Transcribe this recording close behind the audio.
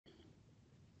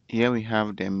Here we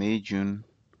have the May-June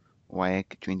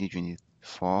WASSCE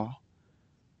 2024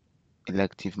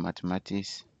 Elective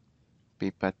Mathematics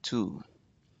Paper 2.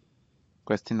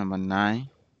 Question number 9.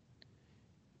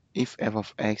 If f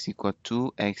of x equals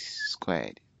 2x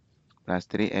squared plus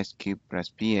 3x cubed plus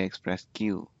px plus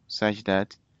q such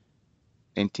that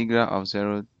the integral of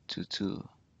 0 to 2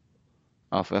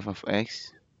 of f of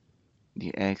x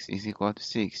dx is equal to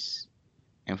 6,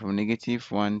 and from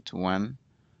negative 1 to 1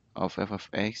 of f of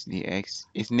x dx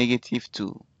is negative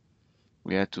 2.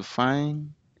 We are to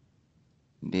find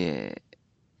the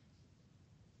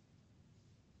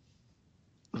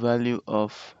value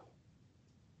of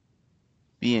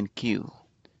p and q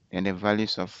and the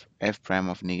values of f prime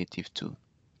of negative 2.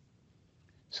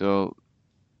 So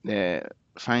the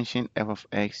function f of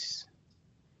x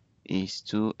is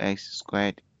 2x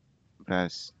squared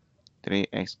plus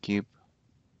 3x cubed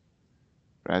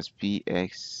plus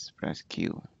px plus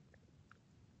q.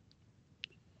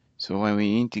 So when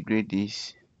we integrate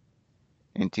this,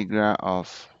 integral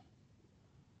of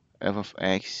f of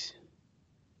x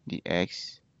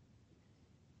dx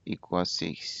equals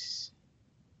 6,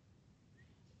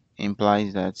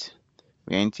 implies that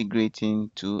we are integrating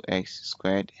 2x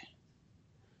squared.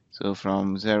 So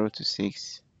from 0 to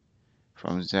 6,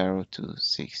 from 0 to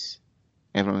 6,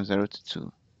 and from 0 to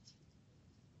 2,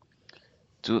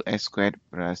 2x squared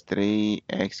plus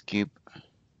 3x cubed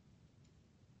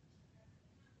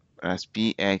plus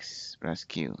px plus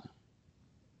q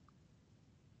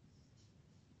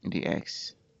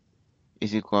dx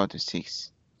is equal to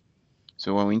 6.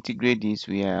 So when we integrate this,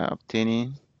 we are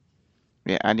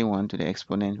adding 1 to the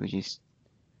exponent, which is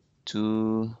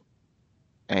 2x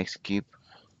cubed.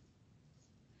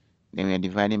 Then we are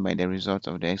dividing by the result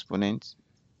of the exponent.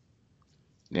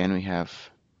 Then we have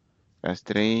plus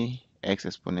 3x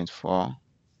exponent 4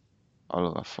 all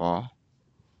over 4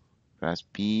 plus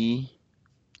px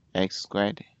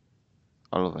squared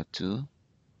all over 2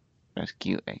 plus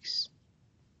qx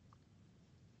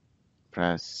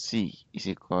plus c is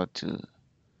equal to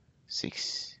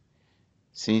 6.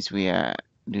 Since we are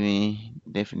doing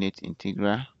definite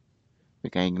integral, we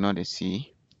can ignore the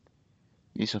c.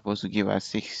 This is supposed to give us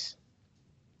 6.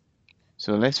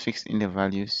 So let's fix in the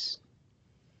values.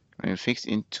 When we fix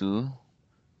in 2,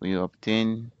 we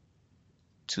obtain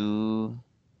 2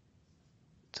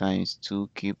 times 2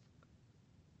 cubed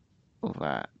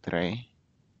over 3,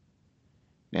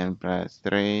 then plus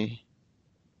 3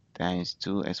 times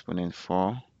 2 exponent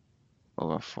 4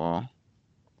 over 4,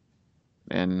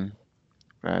 then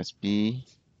plus b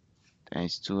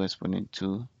times 2 exponent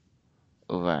 2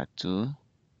 over 2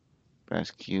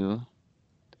 plus q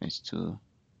times 2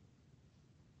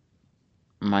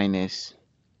 minus,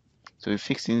 so we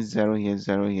fix in 0 here,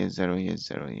 0 here, 0 here,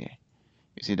 0 here.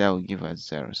 You see that will give us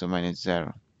 0, so minus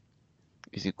 0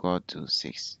 is equal to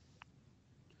 6.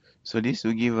 So this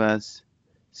will give us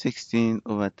 16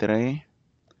 over 3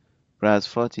 plus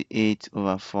 48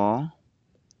 over 4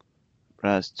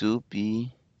 plus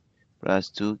 2p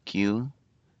plus 2q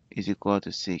is equal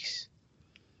to 6.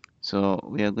 So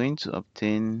we are going to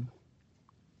obtain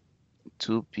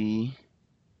 2p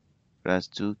plus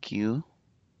 2q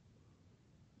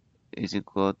is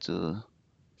equal to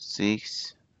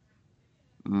 6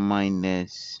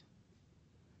 minus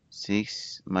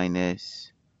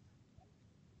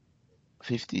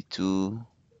 52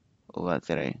 over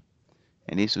 3.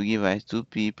 And this will give us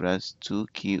 2p plus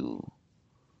 2q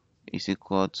is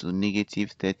equal to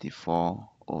negative 34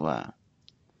 over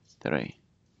 3.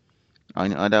 Or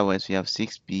in other words, we have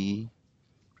 6p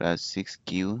plus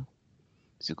 6q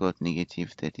is equal to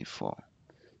negative 34.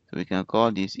 So we can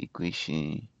call this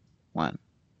equation 1.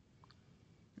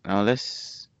 Now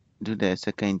let's do the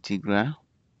second integral.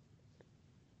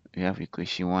 We have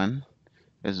equation 1.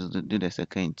 Let's do the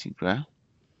second integral.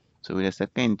 So with the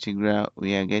second integral,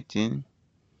 we are getting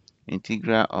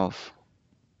integral of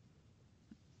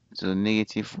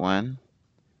negative 1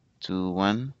 to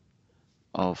 1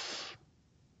 of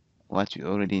what we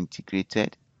already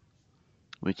integrated,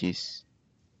 which is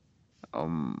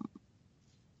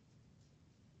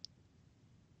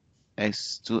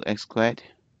x2x squared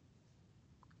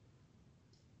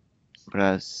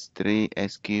plus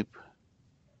 3x cubed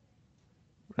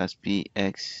plus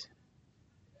px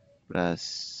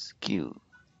plus q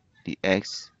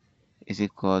dx is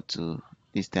equal to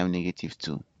this time negative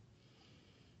 2.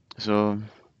 So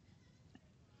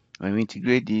when we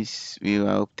integrate this, we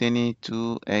are obtaining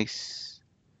 2x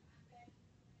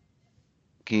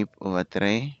cubed over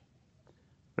 3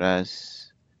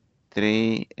 plus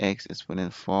 3x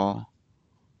exponent 4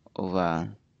 over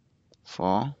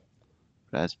 4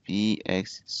 plus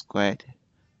px squared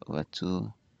over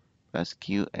 2 plus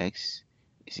qx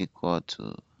is equal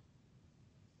to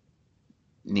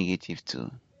negative 2.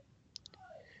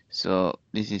 So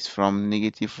this is from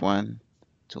negative 1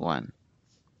 to 1.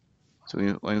 So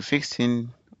when we fix in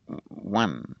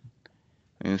 1,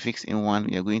 when we fix in 1,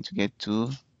 we are going to get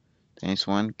 2 times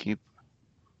 1 cube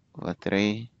over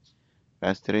 3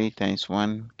 plus 3 times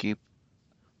 1 cube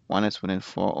 1 exponent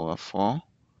 4 over 4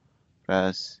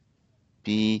 plus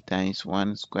p times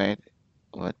 1 squared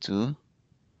over 2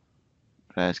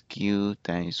 plus q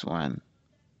times 1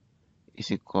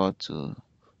 is equal to,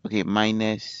 okay,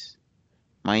 minus,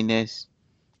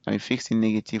 I'm fixing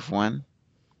negative 1,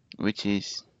 which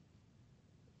is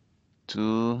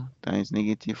 2 times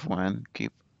negative 1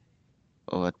 cube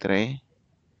over 3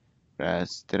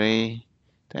 plus 3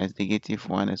 times negative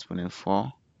 1 exponent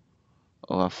 4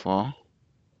 over 4.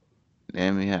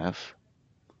 Then we have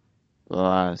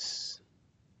plus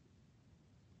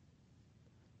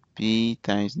p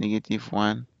times negative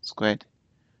 1 squared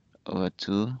over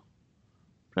 2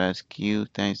 plus q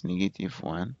times negative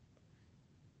 1.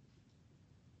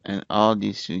 And all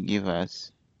this should give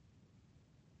us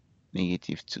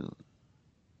negative 2.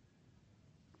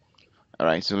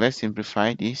 Alright, so let's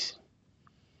simplify this.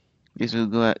 This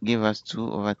will give us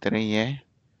 2 over 3 here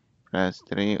plus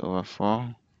 3 over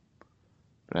 4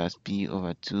 plus p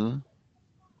over 2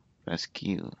 plus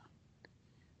q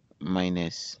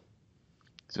minus.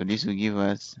 So this will give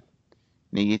us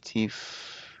negative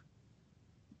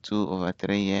 2 over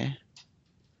 3 here.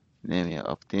 Then we are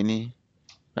obtaining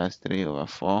plus 3 over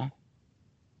 4.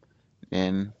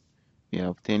 Then we are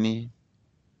obtaining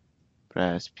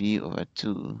plus p over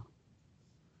 2.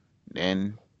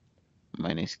 Then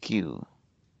minus q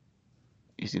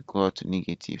is equal to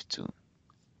negative 2.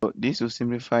 So this will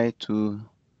simplify to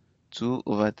 2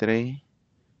 over 3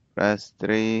 plus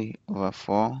 3 over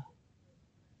 4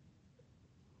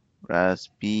 plus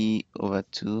p over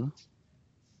 2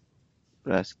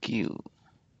 plus q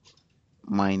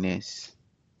minus,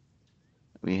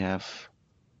 we have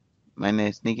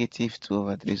minus negative 2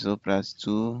 over 3, so plus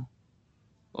 2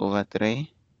 over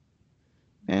 3,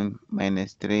 then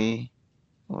minus 3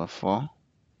 over 4,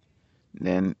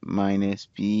 then minus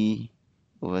p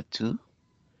over 2,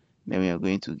 then we are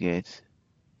going to get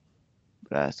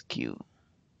plus q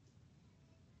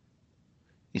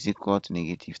is equal to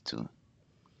negative 2.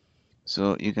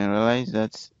 So you can realize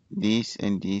that this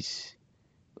and this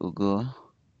will go,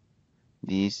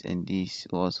 this and this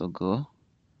will also go.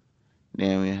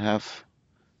 Then we have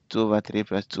 2 over 3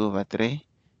 plus 2 over 3,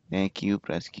 then q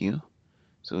plus q.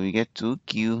 So we get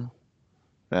 2q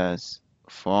plus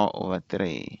 4 over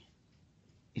 3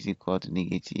 is equal to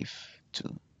negative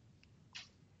 2.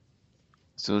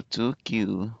 So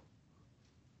 2q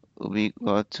will be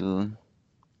equal to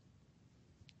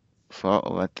 4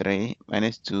 over 3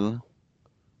 minus 2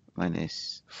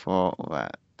 minus 4 over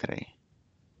 3.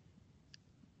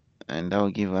 And that will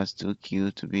give us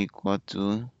 2q to be equal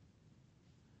to,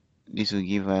 this will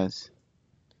give us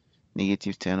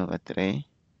negative 10 over 3.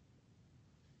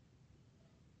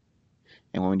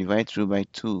 And when we divide through by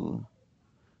 2,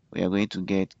 we are going to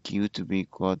get q to be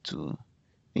equal to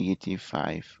negative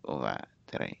 5 over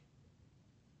 3.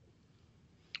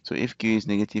 So if q is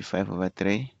negative 5 over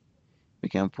 3, we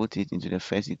can put it into the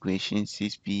first equation.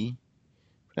 6p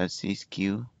plus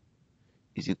 6q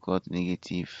is equal to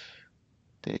negative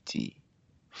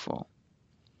 34.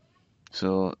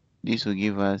 So this will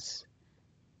give us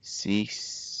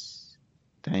 6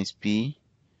 times p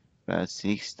plus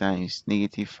 6 times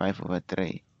negative 5 over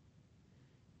 3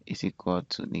 is equal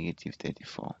to negative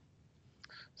 34.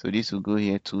 So this will go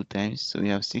here 2 times. So we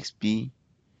have 6p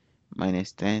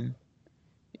minus 10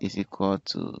 is equal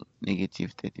to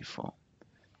negative 34.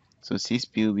 So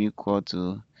 6p will be equal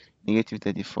to negative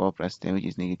 34 plus 10, which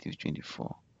is negative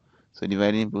 24. So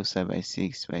dividing both sides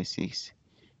by 6,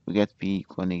 we get p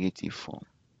equal negative 4.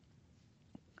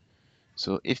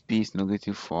 So if p is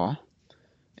negative 4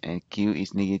 and q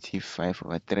is negative 5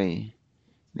 over 3,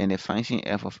 then the function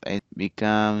f of x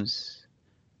becomes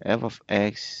f of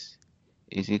x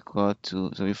is equal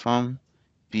to, so we found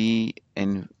p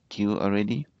and q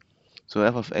already. So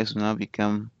f of x will now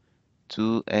become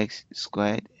 2x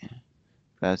squared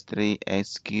plus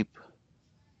 3x cubed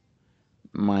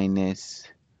minus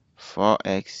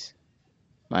 4x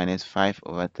minus 5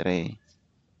 over 3.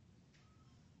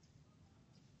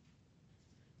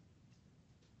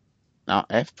 Now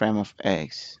f prime of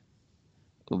x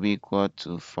will be equal to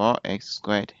 4x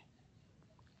squared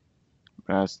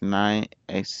plus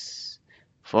 9x,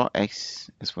 4x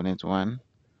exponent 1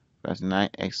 plus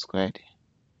 9x squared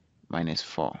minus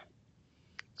 4.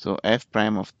 So f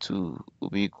prime of 2 will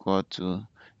be equal to,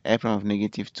 f prime of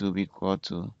negative 2 will be equal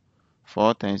to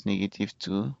 4 times negative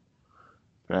 2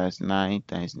 plus 9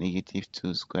 times negative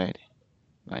 2 squared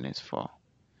minus 4.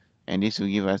 And this will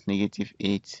give us negative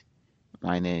 8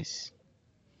 minus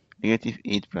negative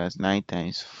 8 plus 9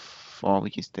 times 4,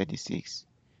 which is 36,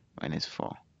 minus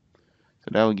 4.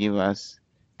 So that will give us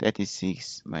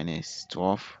 36 minus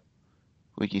 12,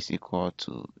 which is equal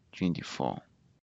to 24.